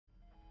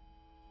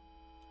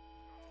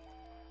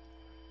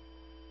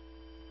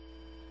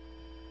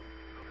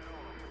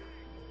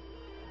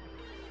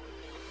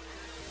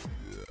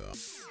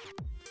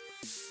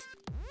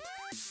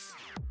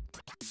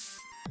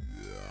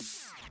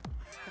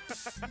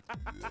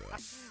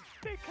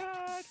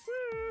Dickhead!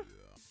 Woo!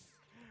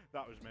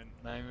 That was mint.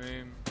 Main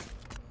room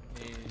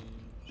is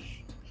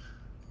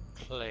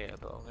clear,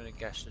 but I'm gonna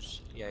guess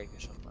there's Jaeger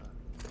somewhere.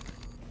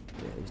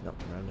 Yeah, he's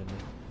knocking around in there.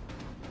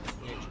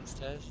 Jaeger's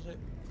upstairs, is it?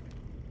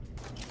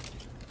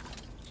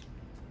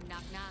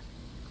 Knock knock.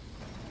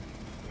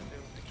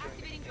 Resume securing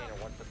the container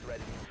once the threat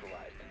is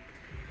neutralized.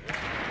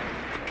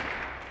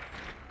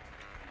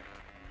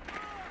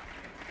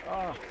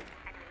 Oh.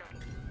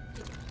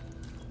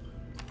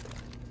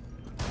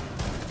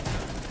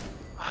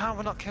 How have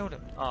I not killed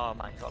him? Oh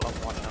man, got like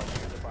one health.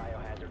 Secure the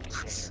biohazard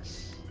container.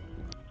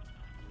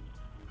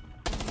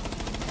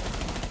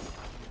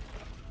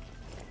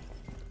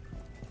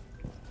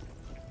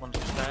 One's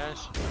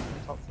upstairs,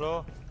 top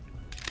floor.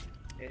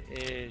 It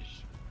is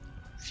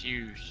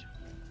fused.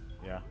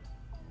 Yeah.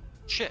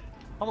 Shit,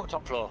 I'm on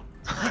top floor.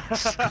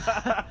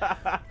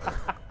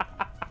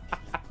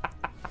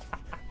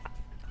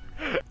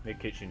 Mid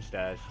kitchen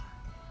stairs.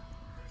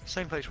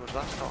 Same place was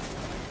last time.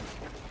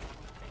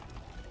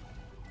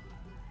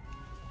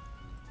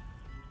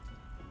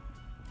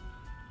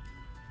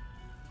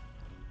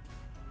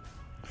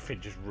 Finn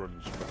just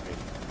runs from me.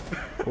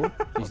 Oh,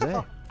 he's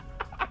there.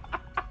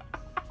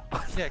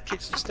 Yeah,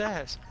 kitchen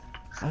stairs.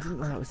 I didn't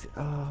know that was.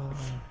 Oh.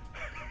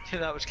 Yeah,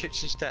 that was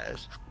kitchen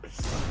stairs.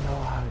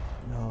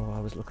 No, I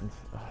was looking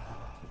for. Oh.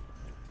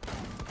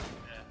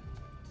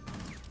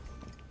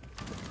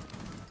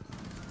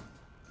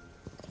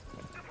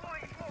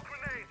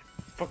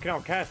 Fucking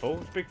hell, careful.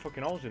 There's big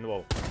fucking holes in the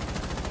wall.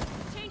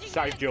 Changing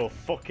Saved mag. your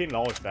fucking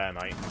life there,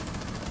 mate.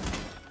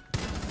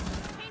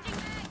 Changing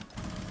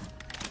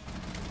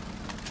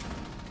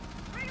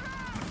mag.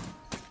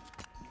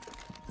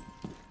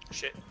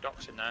 Shit,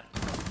 Doc's in there.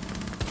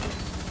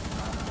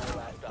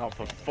 Not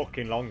for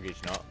fucking long,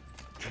 he's not.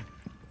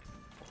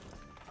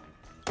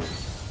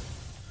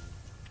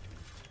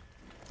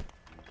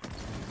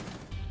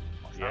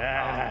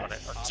 Yeah.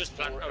 Yes.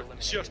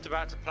 Just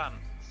about to plan.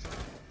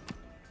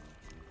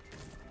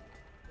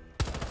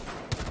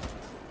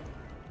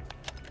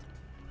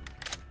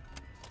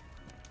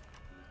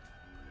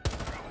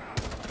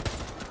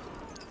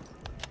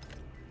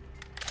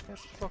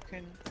 Where's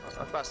fucking? I was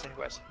about to say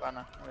where's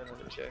Savannah? I'm gonna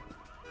look at you.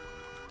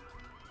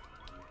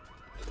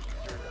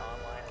 Diffuser is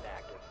online and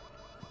active.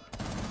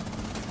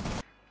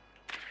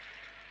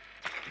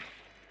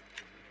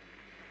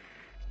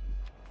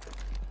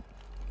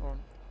 Go on.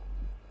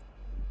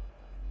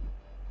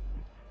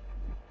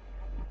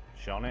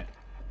 Shone it.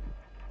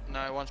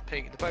 No, one's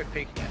peeking. They're both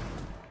peeking it.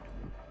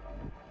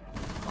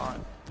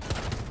 Alright.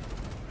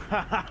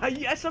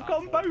 Yes, I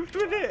got them both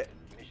with it.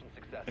 Mission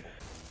successful.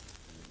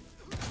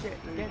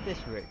 Get this,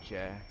 Rich.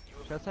 Yeah.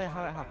 Shall I tell you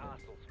how it happened?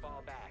 Hostiles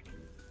fall back.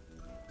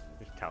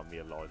 Just tell me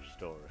a life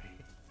story.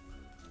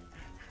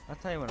 I'll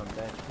tell you when I'm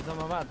dead, because I'm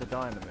about to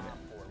die in a minute. Op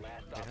 4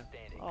 last stop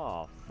standing.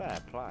 Oh, fair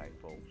play,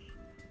 balls.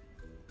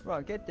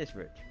 Right, get this,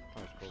 Rich.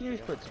 That was cool. Can you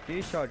just put the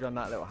fuse charge on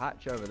that little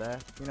hatch over there?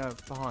 You know,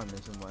 behind me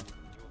somewhere. You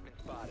have been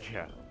spotted.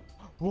 Yeah.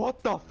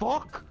 What the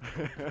fuck?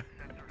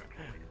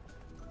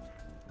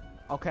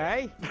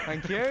 Okay,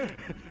 thank you.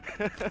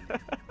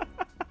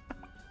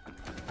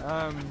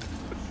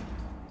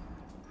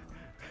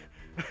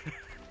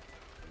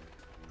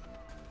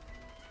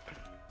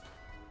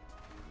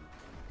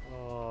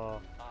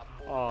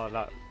 Oh,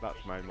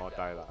 that's made my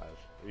day, that has.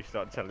 You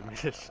start telling me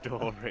this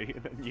story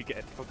and then you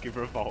get fucking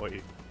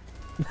revived.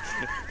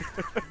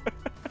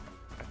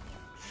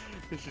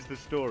 This is the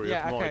story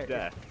of my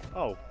death.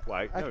 Oh,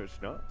 wait, no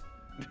it's not.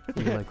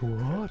 You're like,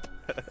 what?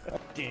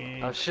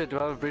 Oh shit, do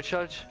I have a breach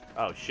charge?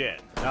 Oh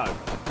shit, no.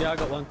 Yeah, I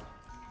got one.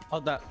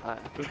 Hold that.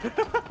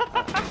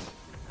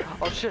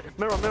 Oh shit,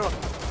 mirror!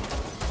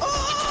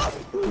 Oh!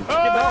 Get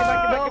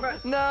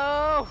back!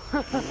 No!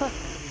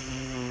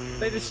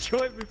 They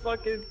destroyed me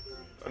fucking...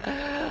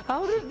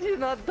 How did you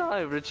not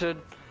die, Richard?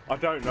 I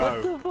don't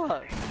know. What the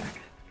fuck?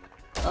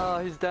 Oh,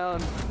 he's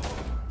down.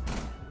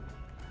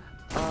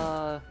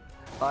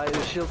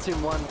 The shield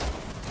team won.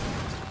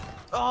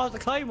 Oh, the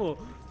claymore!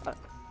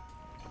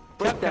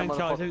 Break that Capcan charge,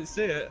 I motherfucker. didn't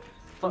see it.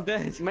 I'm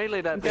dead.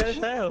 Melee that I'm dead as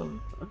bitch. hell.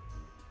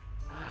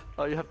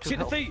 Oh, you have to Shoot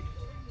the help. feet!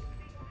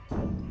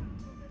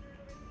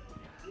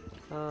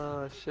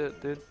 Oh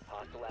shit, dude.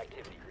 Hostile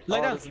activity. Lay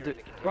Oh, down! this dude-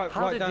 Right,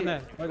 How right did down you-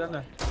 there, right down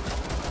there.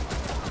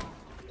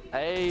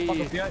 Hey! Fuck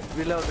off, yeah.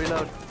 Reload.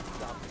 Stop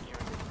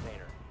securing the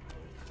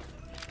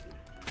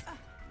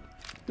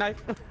container.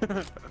 Knife!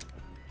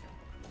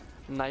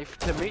 Knife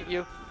to meet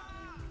you.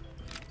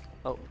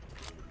 Oh.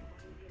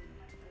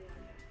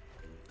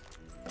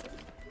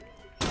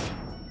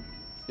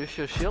 Use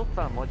your shield,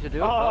 fam. What'd you do?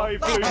 Oh, he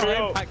blew me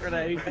up! Impact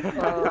grenade!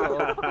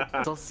 Oh,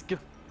 Dusk.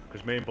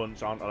 Because me and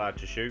Bunce aren't allowed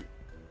to shoot.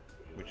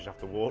 We just have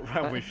to walk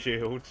around with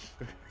shields.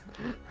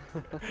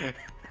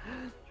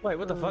 Wait,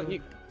 what the fuck?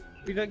 You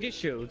don't get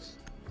shields?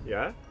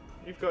 Yeah?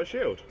 You've got a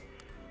shield.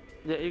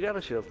 Yeah, you got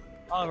a shield.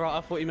 Oh right,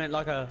 I thought you meant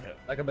like a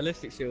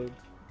ballistic shield.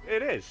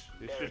 It is.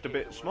 It's just a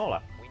bit smaller.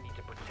 We need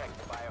to protect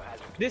the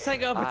biohazard. This ain't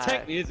gonna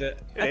protect me, is it?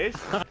 It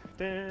is.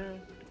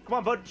 Come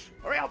on, Bunce.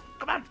 Hurry up.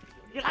 Come on.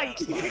 You're late.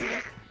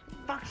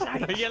 Fuck's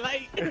sake. You're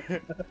late!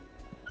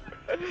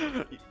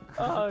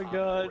 Oh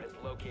god. Has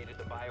located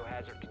the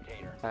biohazard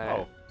container.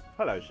 Oh,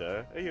 hello,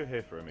 sir. Are you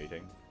here for a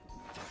meeting?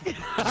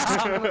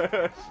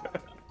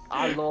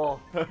 Hello.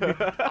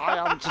 I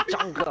am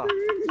Tachanka.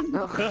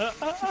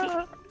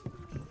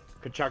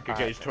 Kachanka,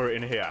 get his turret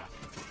in here.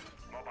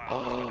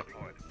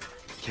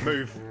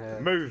 Move,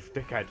 move,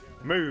 dickhead,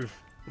 move.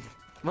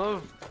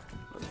 Move.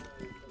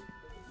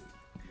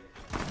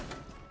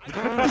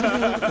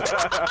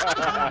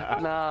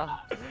 Nah.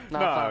 No.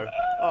 Fam.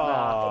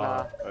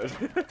 Oh.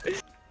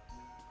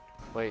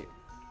 Wait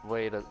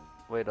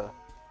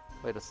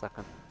a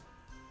second.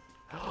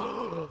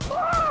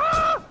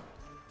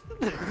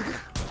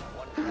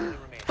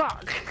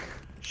 Fuck!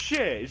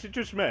 Shit, is it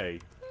just me?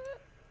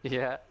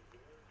 Yeah.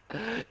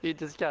 You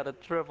just got a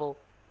triple.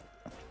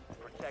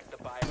 Protect the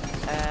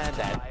biohazard. And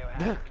dead.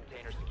 Biohazard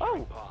container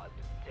security paused.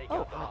 Take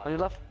out the On hostage. your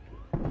left.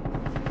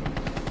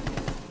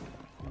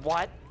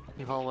 What?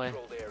 You hallway.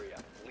 Controlled area.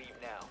 Leave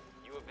now.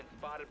 You have been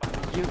spotted by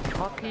You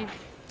cocky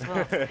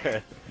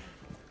fuck.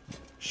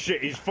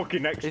 Shit, he's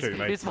fucking next to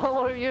me. He's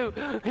following you!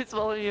 He's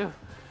following you!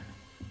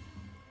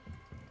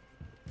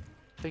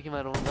 Think you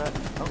might have won that.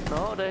 Oh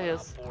no, there he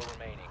is. 4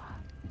 remaining.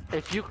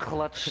 If you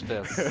clutch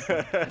this,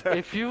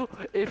 if you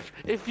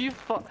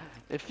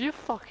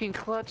fucking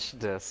clutch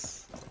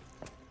this,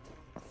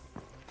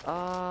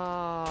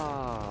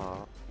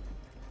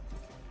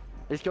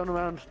 he's going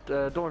around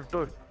door.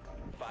 5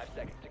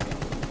 seconds to go.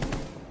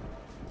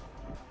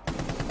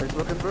 He's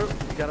looking through.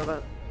 You got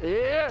it.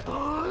 Yeah!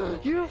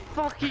 You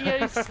fucking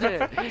aced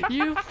it!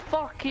 You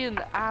fucking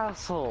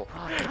asshole!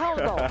 How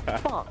the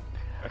fuck?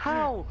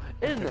 How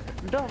in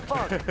the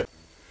fuck?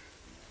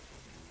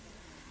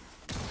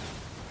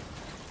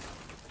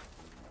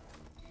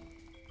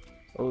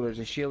 Oh, there's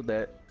a shield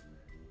there.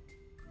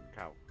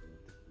 Cal,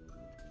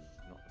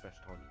 it's not the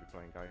best time to be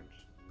playing games.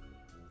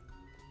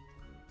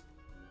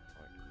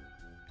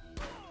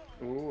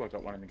 Ooh, I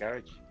got one in the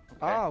garage. Okay.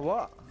 Ah,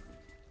 what?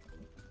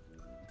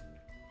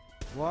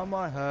 Why am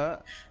I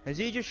hurt? Has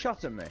he just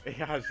shot at me? He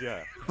has,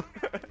 yeah.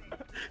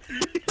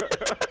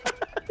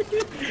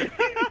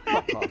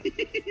 Fuck off.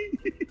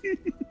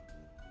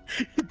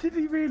 Did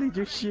he really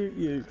just shoot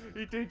you?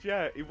 He did,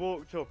 yeah. He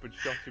walked up and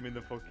shot him in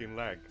the fucking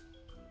leg.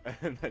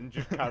 And then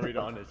just carried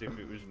on as if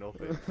it was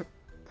nothing.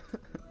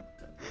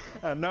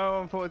 And no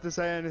one thought to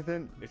say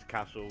anything. It's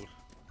castles.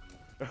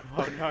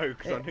 Well, no,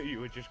 because I knew you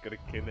were just going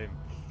to kill him.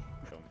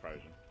 I'm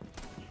frozen.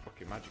 It's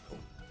fucking magical.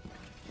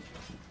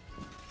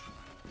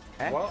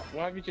 What?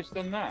 Why have you just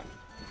done that?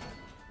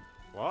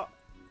 What?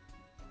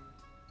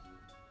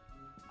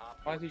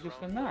 Why has he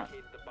just done that?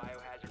 Located the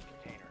biohazard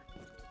container.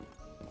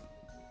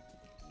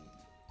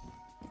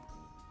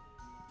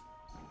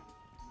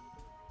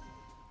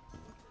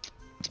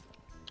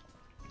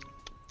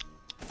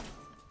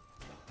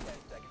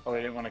 Oh, he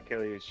didn't want to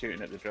kill you, he was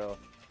shooting at the door.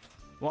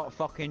 What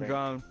fucking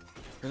drone?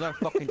 There's no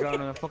fucking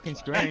drone on the fucking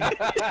screen.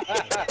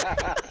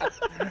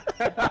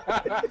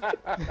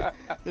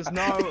 There's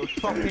no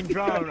fucking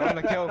drone on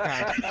the kill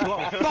cam.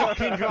 What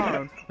fucking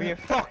drone are you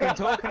fucking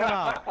talking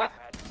about?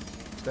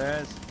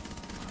 Stairs.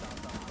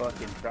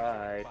 Fucking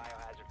tried.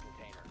 Biohazard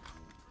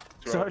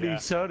container.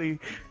 Sorry.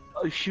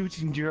 A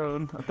shooting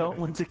drone. I don't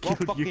want to kill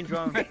What fucking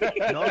drone?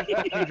 No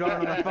fucking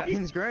drone on the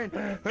fucking screen.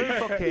 Who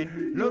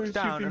fucking looks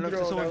down and looks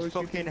at someone's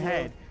fucking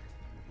head?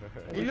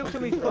 He looks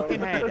at me fucking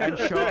head and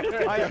shot.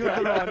 I shoot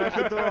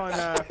the drone,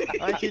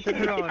 I shoot the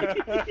drone.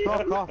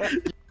 Fuck off.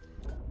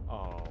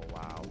 Oh,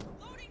 wow.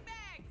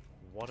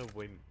 What a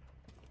win.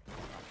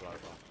 That's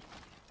like that.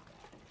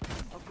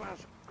 Oh,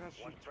 Glaz,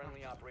 One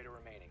friendly operator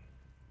remaining.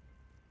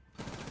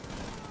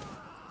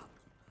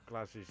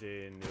 Glaz is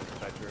in the other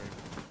bedroom.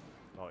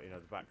 Like, you know,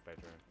 the back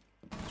bedroom.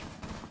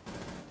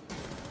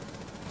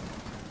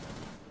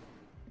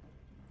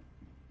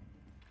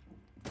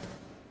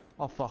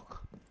 Oh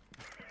fuck.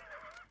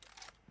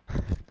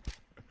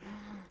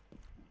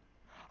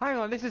 Hang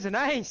on, this is an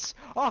ace!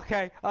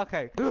 Okay.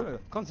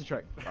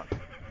 Concentrate.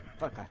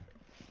 Okay.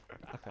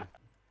 1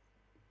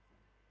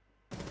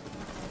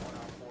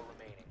 on 4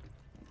 remaining.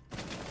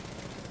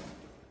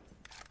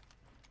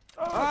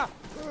 Ah!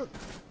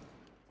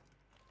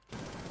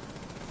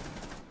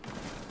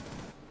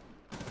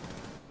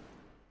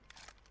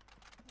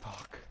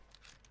 Fuck.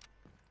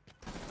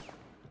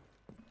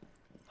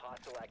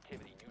 Hostile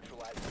activity.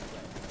 Neutralize the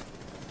threat.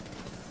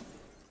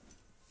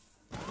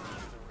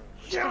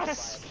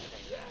 Yes!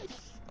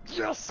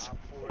 Yes! Top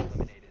 4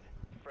 eliminated.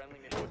 Friendly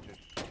mission.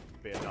 Gorgeous.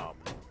 Vietnam.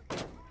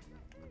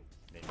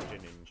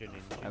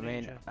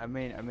 Ninja. I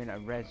mean, a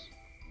res.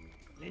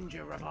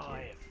 Ninja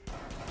revive.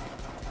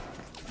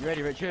 You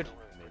ready, Richard?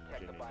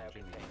 Protect the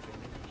biocontainer.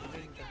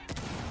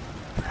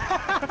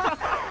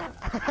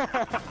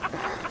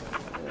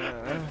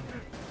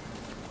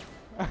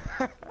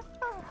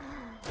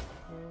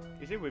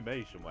 He's in with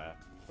me somewhere.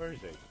 Where is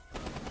he?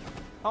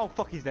 Oh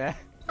fuck, he's there.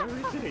 Where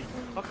is he?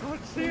 I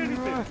can't see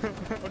anything.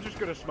 I'm just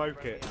gonna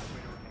smoke it.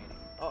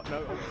 Oh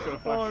no, I'm just gonna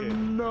flash it.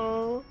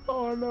 No!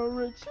 Oh no,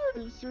 Richard,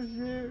 it's just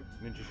you.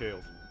 Ninja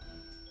shield.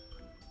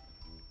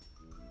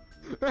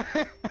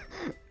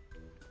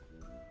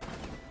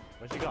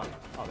 Where's he gone?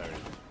 Oh, there he is.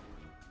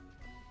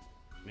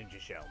 Ninja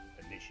shell.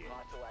 Initiate.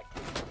 Hostile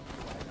activity.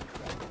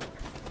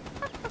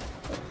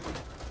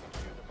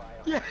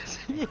 Yes,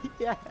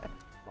 yeah.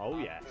 Oh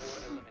yes.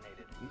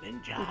 Eliminated.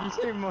 Ninja. Did you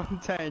see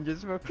Montaigne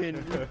just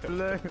fucking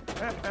blew?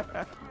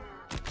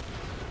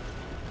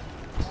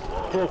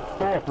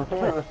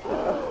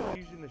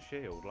 Using the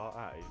shield like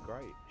that is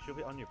great. Shove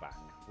it on your back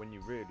when you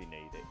really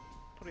need it.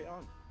 Put it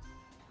on.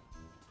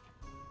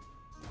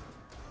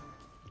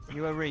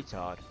 You a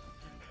retard.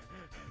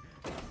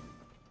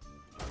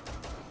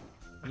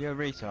 You a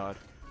retard.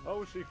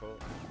 Oh, she thought.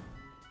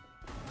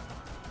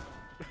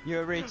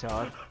 You a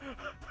retard.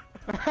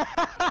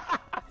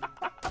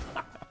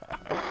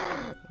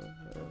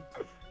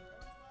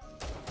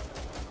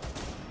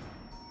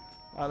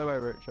 Out of the way,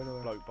 Rich. Out of the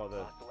way. Bloke by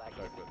the Hostile sofa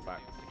activity. at the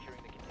back.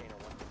 Securing the container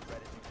once the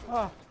threat is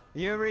neutralized. Oh,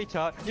 you a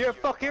retard. You're a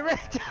fucking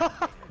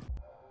retard.